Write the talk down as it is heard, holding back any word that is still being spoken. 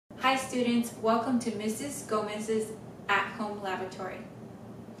Hi students, welcome to Mrs. Gomez's at-home laboratory.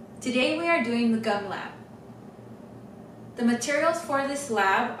 Today we are doing the gum lab. The materials for this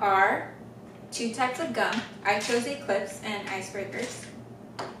lab are 2 types of gum. I chose Eclipse and icebreakers,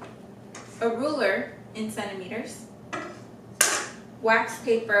 a ruler in centimeters, wax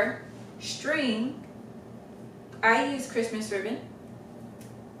paper, string, I use Christmas ribbon,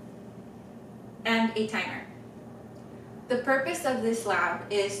 and a timer. The purpose of this lab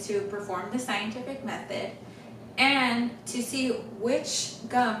is to perform the scientific method and to see which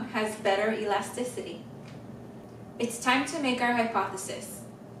gum has better elasticity. It's time to make our hypothesis.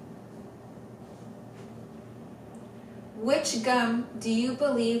 Which gum do you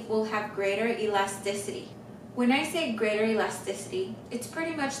believe will have greater elasticity? When I say greater elasticity, it's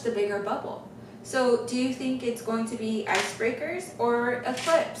pretty much the bigger bubble. So do you think it's going to be icebreakers or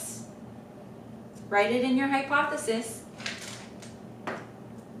Eclipse? Write it in your hypothesis.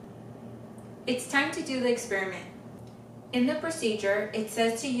 It's time to do the experiment. In the procedure, it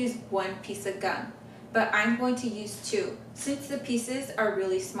says to use 1 piece of gum, but I'm going to use 2 since the pieces are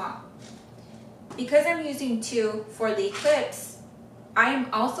really small. Because I'm using 2 for the Eclipse, I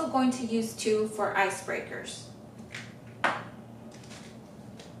am also going to use 2 for icebreakers.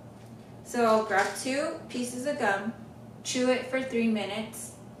 So I'll grab 2 pieces of gum, chew it for 3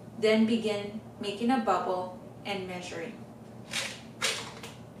 minutes, then begin making a bubble and measuring.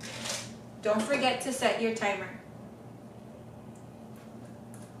 Don't forget to set your timer.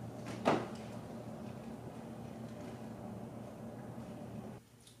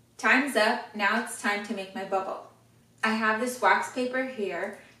 Time's up. Now it's time to make my bubble. I have this wax paper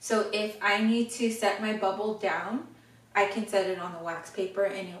here, so if I need to set my bubble down, I can set it on the wax paper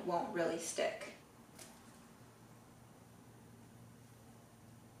and it won't really stick.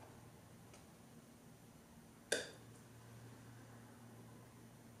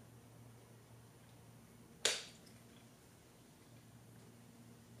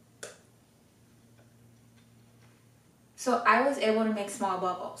 So I was able to make small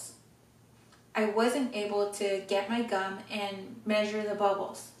bubbles. I wasn't able to get my gum and measure the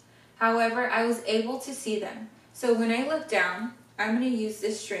bubbles. However, I was able to see them. So when I look down, I'm going to use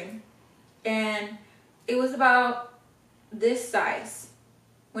this string, and it was about this size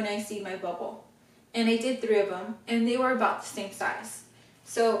when I see my bubble. And I did 3 of them, and they were about the same size.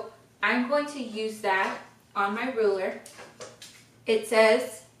 So I'm going to use that on my ruler. It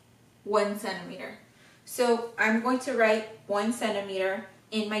says 1 centimeter. So I'm going to write 1 centimeter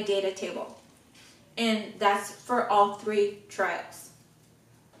in my data table. And that's for all 3 trials.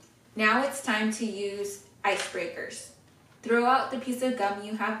 Now it's time to use icebreakers. Throw out the piece of gum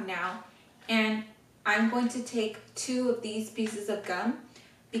you have now, and I'm going to take 2 of these pieces of gum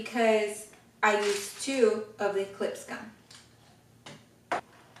because I used 2 of the Eclipse gum.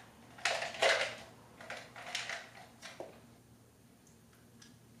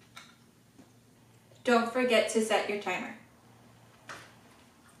 Don't forget to set your timer.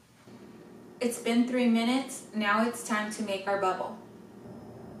 It's been 3 minutes, now it's time to make our bubble.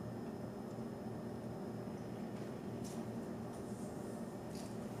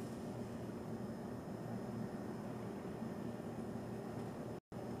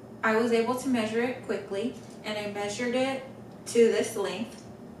 I was able to measure it quickly, and I measured it to this length.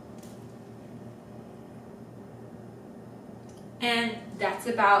 And that's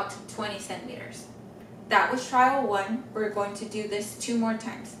about 20 centimeters. That was trial 1. We're going to do this 2 more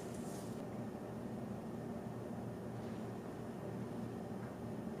times.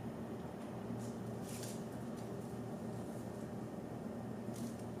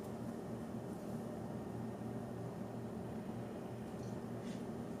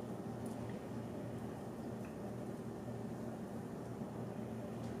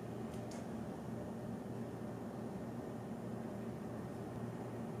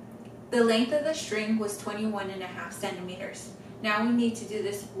 The length of the string was 21.5 centimeters. Now we need to do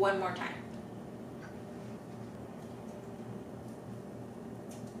this 1 more time.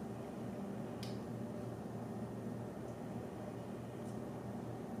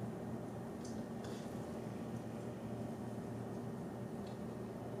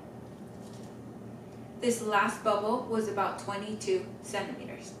 This last bubble was about 22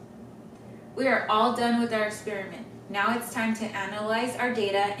 centimeters. We are all done with our experiment. Now it's time to analyze our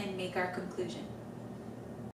data and make our conclusion.